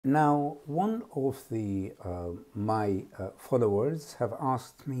Now, one of my followers have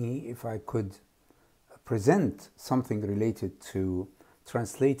asked me if I could present something related to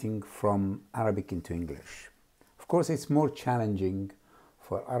translating from Arabic into English. Of course, it's more challenging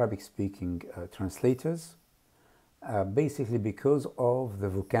for Arabic-speaking translators, basically because of the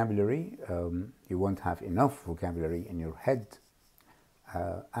vocabulary. You won't have enough vocabulary in your head,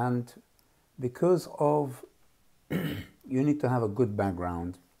 and because of you need to have a good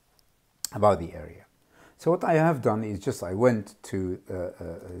background about the area. So what I have done is just I went to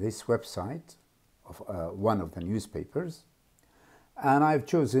this website of one of the newspapers, and I've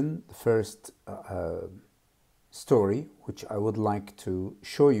chosen the first story, which I would like to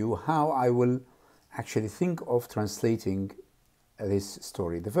show you how I will actually think of translating this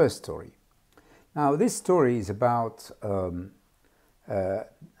story, the first story. Now, this story is about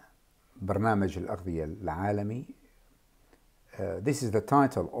برنامج الأغذية العالمي. This is the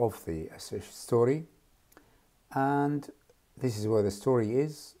title of the story, and this is where the story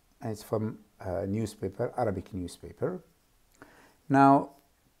is, and it's from a newspaper, Arabic newspaper. Now,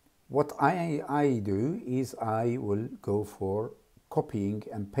 what I do is I will go for copying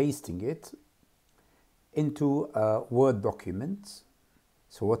and pasting it into a Word document.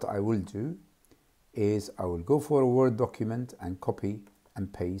 So what I will do is I will go for a Word document and copy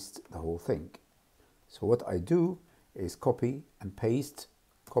and paste the whole thing. So what I do is copy and paste,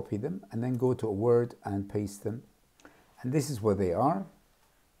 copy them, and then go to a Word and paste them. And this is where they are.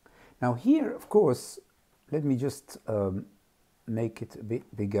 Now here, of course, let me just make it a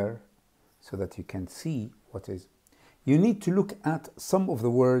bit bigger so that you can see what is. You need to look at some of the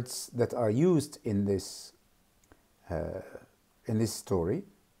words that are used in this story.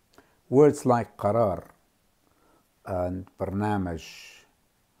 Words like قرار and برنامج.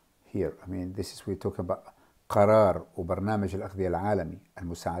 Here, I mean, this is we talk about قرار وبرنامج الأغذية العالمي،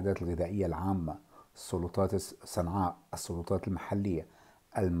 المساعدات الغذائية العامة، السلطات صنعاء، السلطات المحلية،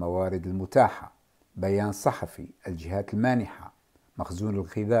 الموارد المتاحة، بيان صحفي، الجهات المانحة، مخزون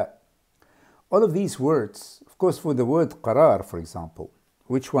الغذاء. All of these words, of course, for the word قرار, for example,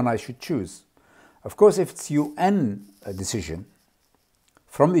 which one I should choose? Of course, if it's UN decision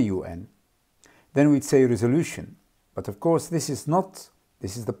from the UN, then we'd say resolution. But of course, this is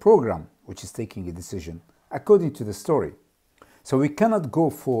the program which is taking a decision according to the story. So we cannot go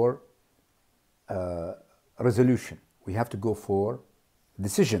for resolution. We have to go for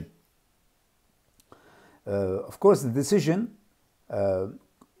decision. Of course, the decision,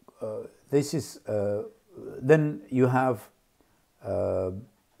 this is, then you have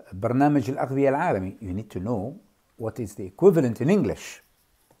برنامج الأغذية العالمي. You need to know what is the equivalent in English.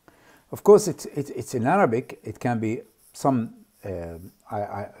 Of course, it's in Arabic. It can be some,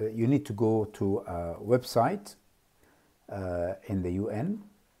 you need to go to a website in the UN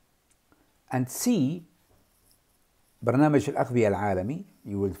and see برنامج الأغذية العالمي.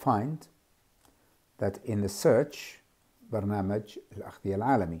 You will find that in the search برنامج الأغذية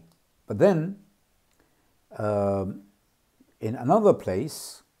العالمي. But then in another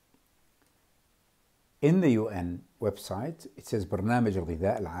place in the UN website it says برنامج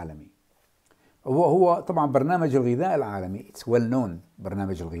الغذاء العالمي. هو طبعا برنامج الغذاء العالمي, it's well known,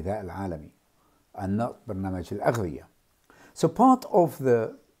 برنامج الغذاء العالمي, and not برنامج الأغذية. So part of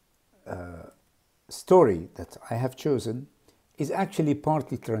the story that I have chosen is actually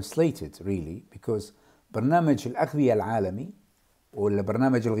partly translated, really, because برنامج الأغذية العالمي ولا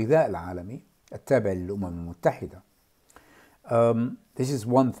برنامج الغذاء العالمي التابع للأمم المتحدة. This is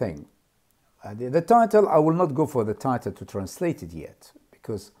one thing. The title, I will not go for the title to translate it yet,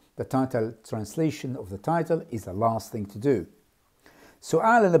 because the title translation of the title is the last thing to do. So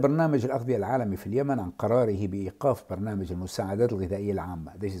أعلن برنامج الأغذية العالمي في اليمن عن قراره بإيقاف برنامج المساعدات الغذائية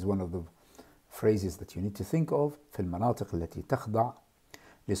العامة. This is one of the phrases that you need to think of. في المناطق التي تخضع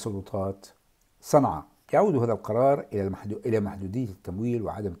لسلطات صنعاء. يعود هذا القرار إلى محدودية التمويل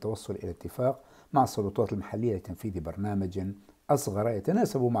وعدم التوصل إلى اتفاق مع السلطات المحلية لتنفيذ برنامج أصغر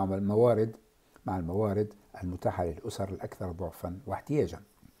يتناسب مع الموارد المتاحة للأسر الأكثر ضعفا واحتياجا.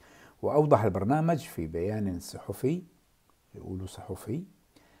 وأوضح البرنامج في بيان صحفي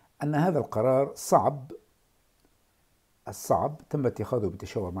أن هذا القرار الصعب تم اتخاذه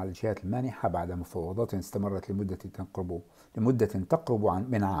بالتشاور مع الجهات المانحة بعد مفاوضات استمرت لمدة تقرب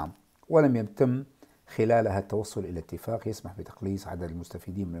من عام، ولم يتم خلالها التوصل إلى اتفاق يسمح بتقليص عدد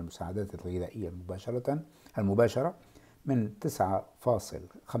المستفيدين من المساعدات الغذائية المباشرة من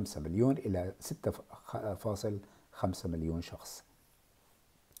 9.5 مليون إلى 6.5 مليون شخص.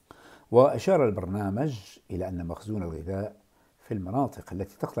 وأشار البرنامج إلى أن مخزون الغذاء في المناطق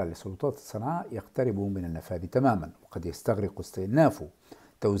التي تخضع لسلطات صنعاء يقترب من النفاذ تماما، وقد يستغرق استئنافه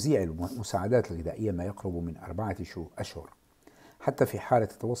توزيع المساعدات الغذائية ما يقرب من 4 أشهر، حتى في حالة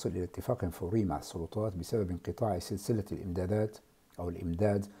التوصل إلى اتفاق فوري مع السلطات بسبب انقطاع سلسلة الإمدادات أو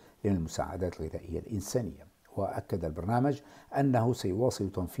الإمداد للمساعدات الغذائية الإنسانية. وأكد البرنامج أنه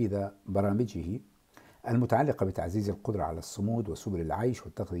سيواصل تنفيذ برامجه المتعلقة بتعزيز القدرة على الصمود وسبل العيش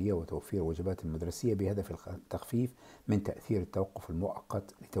والتغذية وتوفير الوجبات المدرسية بهدف التخفيف من تأثير التوقف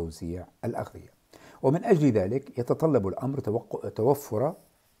المؤقت لتوزيع الأغذية. ومن أجل ذلك يتطلب الأمر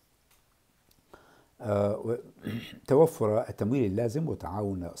توفر التمويل اللازم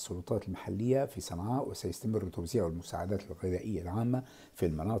وتعاون السلطات المحلية في صنعاء، وسيستمر توزيع المساعدات الغذائية العامة في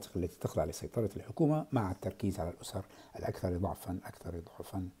المناطق التي تخضع لسيطرة الحكومة مع التركيز على الأسر الأكثر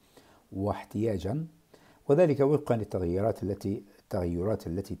ضعفا واحتياجا، وذلك وفقا للتغيرات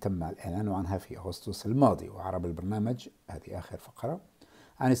التي تم الإعلان عنها في أغسطس الماضي. وأعرب البرنامج، هذه آخر فقرة،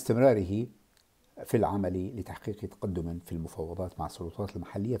 عن استمراره في العمل لتحقيق تقدم في المفاوضات مع السلطات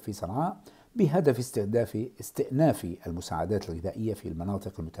المحلية في صنعاء بهدف استئناف المساعدات الغذائية في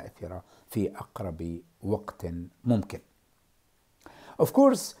المناطق المتأثرة في أقرب وقت ممكن. Of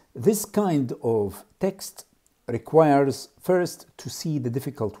course, this kind of text requires first to see the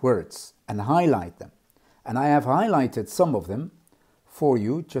difficult words and highlight them. And I have highlighted some of them for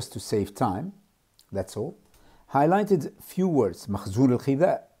you just to save time. That's all. Highlighted few words. مخزون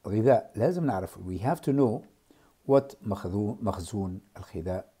الغذاء لازم نعرف. We have to know what مخزون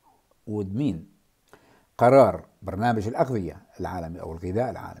الغذاء would mean. قرار برنامج الأغذية العالمي أو الغذاء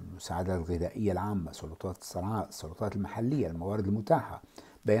العالمي، المساعدات الغذائية العامة، سلطات الصناعة، السلطات المحلية، الموارد المتاحة،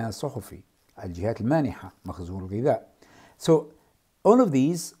 بيان الصحفي، الجهات المانحة، مخزون الغذاء. So all of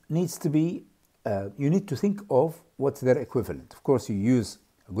these needs to be you need to think of what's their equivalent. Of course, you use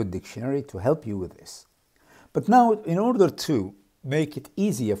a good dictionary to help you with this. But now, in order to make it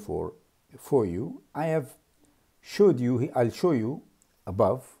easier for you, I'll show you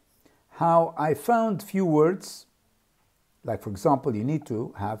above how I found few words. Like, for example, you need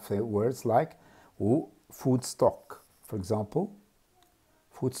to have words like food stock. For example,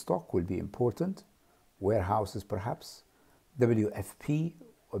 food stock will be important. Warehouses, perhaps. WFP,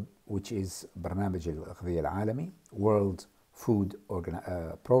 which is برنامج الأغذية العالمي. World Food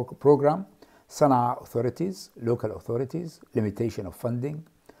Program. Sana'a authorities, local authorities, limitation of funding,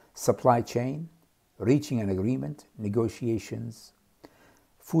 supply chain, reaching an agreement, negotiations,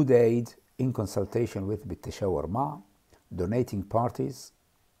 food aid in consultation with بالتشاور مع, donating parties,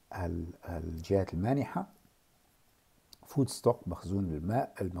 الجهات المانحة, food stock مخزون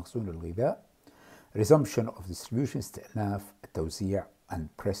الماء المخزون الغذاء, resumption of distribution استئناف التوزيع, and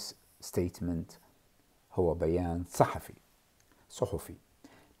press statement هو بيان صحفي.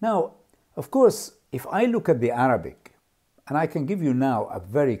 Now, of course, if I look at the Arabic, and I can give you now a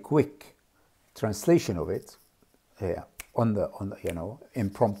very quick translation of it, on the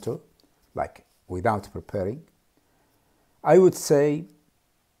impromptu, like without preparing, I would say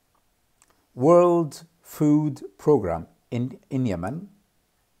World Food Program in Yemen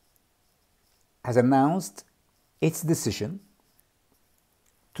has announced its decision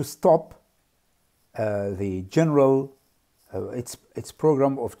to stop the general its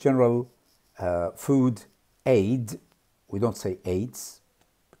program of general food aid. We don't say AIDS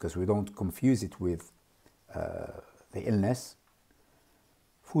because we don't confuse it with the illness.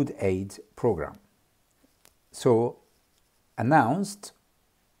 Food aid program. So announced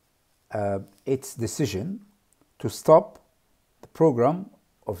its decision to stop the program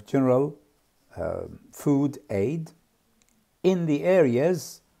of general food aid in the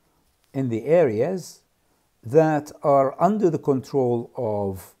areas that are under the control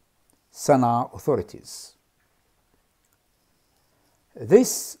of Sana'a authorities.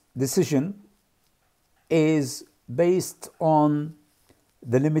 This decision is based on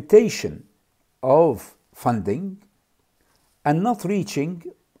the limitation of funding and not reaching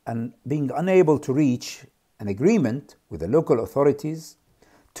and being unable to reach an agreement with the local authorities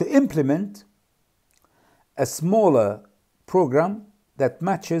to implement a smaller program that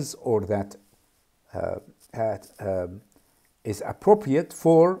matches or that is appropriate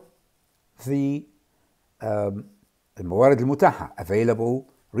for the الموارد المتاحة, available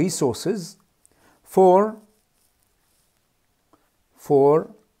resources for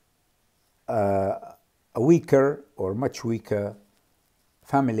a weaker or much weaker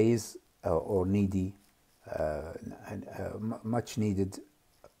families or needy, much needed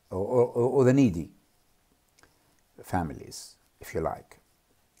or the needy families, if you like.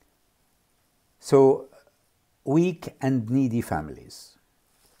 So, weak and needy families.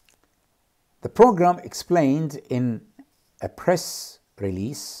 The program explained in a press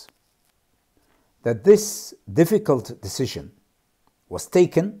release that this difficult decision was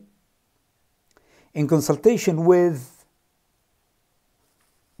taken in consultation with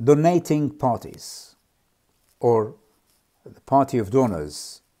donating parties, or the party of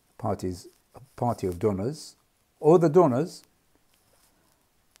donors, party of donors, or the donors,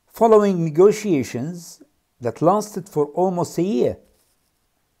 following negotiations that lasted for almost a year.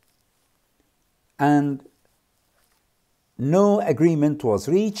 And no agreement was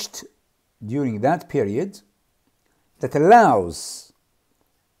reached during that period that allows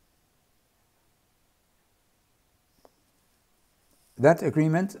that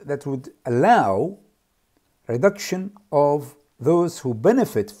agreement that would allow reduction of those who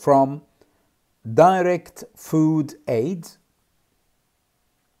benefit from direct food aid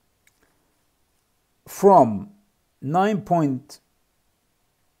from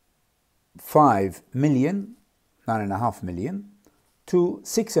 9.5 million, 9.5 million, to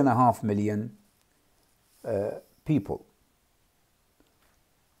 6.5 million people.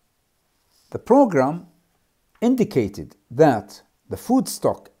 The program indicated that the food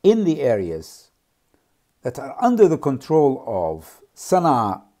stock in the areas that are under the control of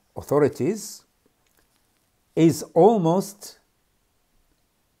Sana'a authorities has almost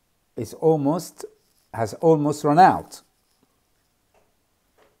run out,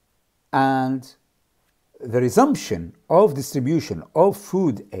 and the resumption of distribution of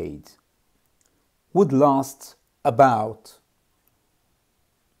food aid would last about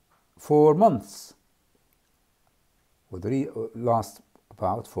 4 months.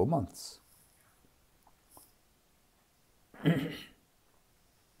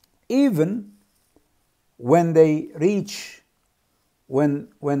 Even when they reach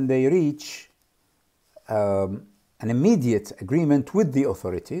an immediate agreement with the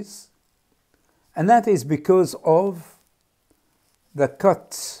authorities, and that is because of the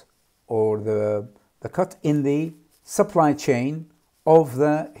cut or the cut in the supply chain of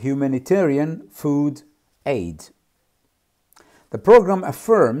the humanitarian food aid. The program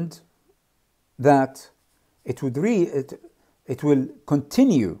affirmed that it will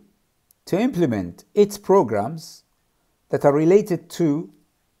continue to implement its programs that are related to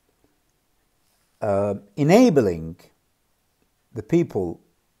enabling the people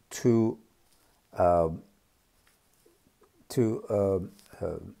to a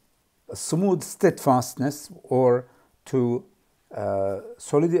smooth steadfastness, or to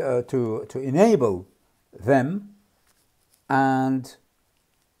enable them and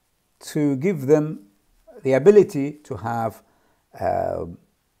to give them the ability to have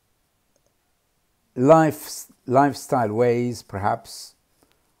lifestyle ways, perhaps,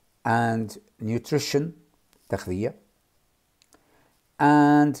 and nutrition, تغذية,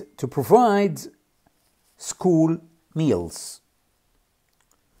 and to provide school meals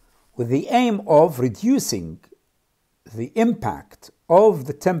with the aim of reducing the impact of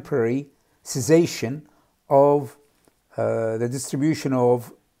the temporary cessation of the distribution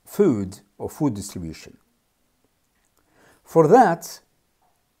of food or food distribution. For that,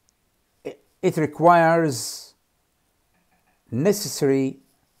 it requires the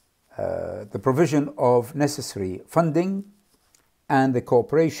provision of necessary funding and the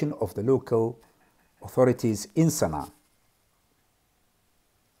cooperation of the local authorities in Sana'a.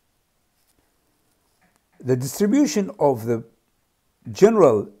 The distribution of the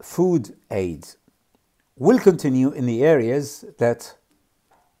general food aid will continue in the areas that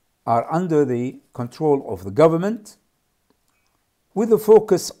are under the control of the government, with a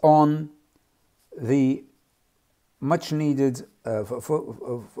focus on the much needed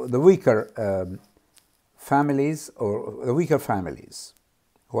for the weaker families, or the weaker families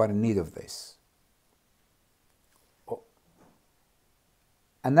who are in need of this.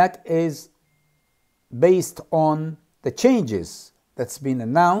 And that is based on the changes that's been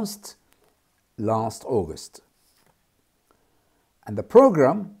announced last August. And the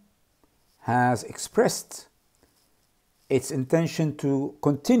program has expressed its intention to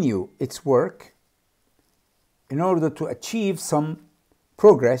continue its work in order to achieve some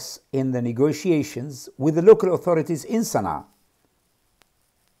progress in the negotiations with the local authorities in Sana'a,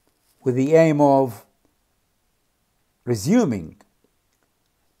 with the aim of resuming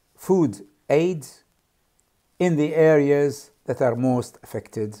food aid in the areas that are most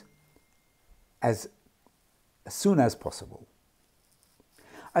affected as soon as possible.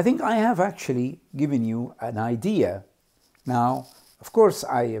 I think I have actually given you an idea. Now, of course,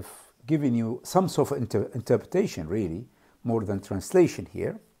 I have given you some sort of interpretation, really, more than translation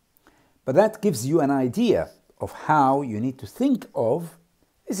here, but that gives you an idea of how you need to think of.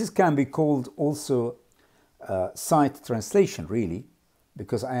 This can be called also site translation, really,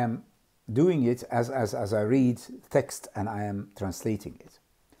 because I am doing it as I read text and I am translating it.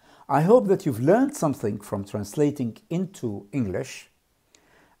 I hope that you've learned something from translating into English,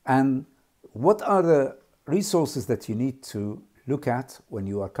 and what are the resources that you need to look at when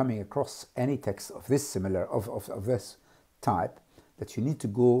you are coming across any text of this similar, of this type, that you need to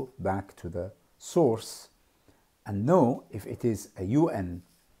go back to the source and know if it is a UN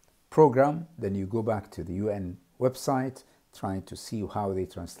program, then you go back to the UN website trying to see how they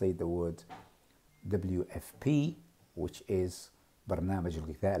translate the word WFP, which is برنامج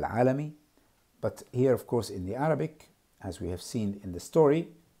الغذاء العالمي. But here, of course, in the Arabic, as we have seen in the story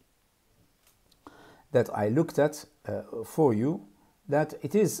that I looked at for you, that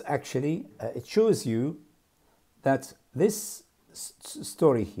it is actually, it shows you that this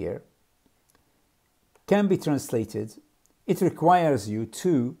story here can be translated. It requires you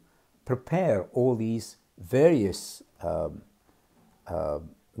to prepare all these various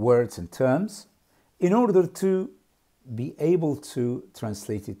words and terms in order to be able to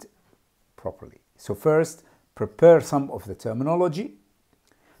translate it properly. So first, prepare some of the terminology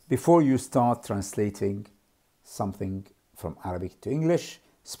before you start translating something from Arabic to English,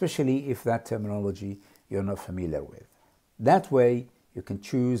 especially if that terminology you're not familiar with. That way, you can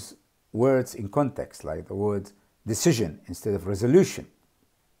choose words in context, like the word decision instead of resolution.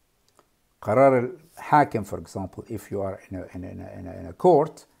 قرار الحاكم, for example, if you are in a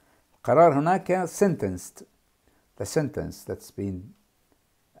court, قرار هناك sentenced, the sentence that's been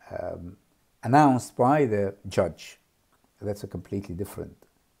announced by the judge. That's a completely different.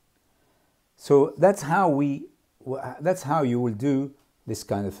 So that's how you will do this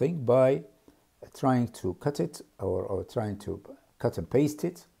kind of thing, by trying to cut it or trying to cut and paste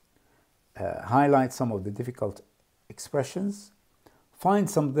it, highlight some of the difficult expressions, find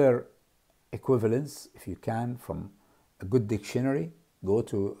some of their equivalents if you can from a good dictionary, go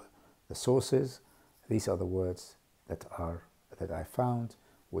to the sources. These are the words that I found,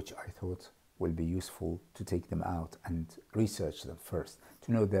 which I thought will be useful to take them out and research them first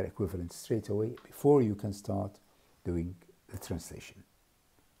to know their equivalents straight away before you can start doing the translation.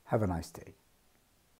 Have a nice day.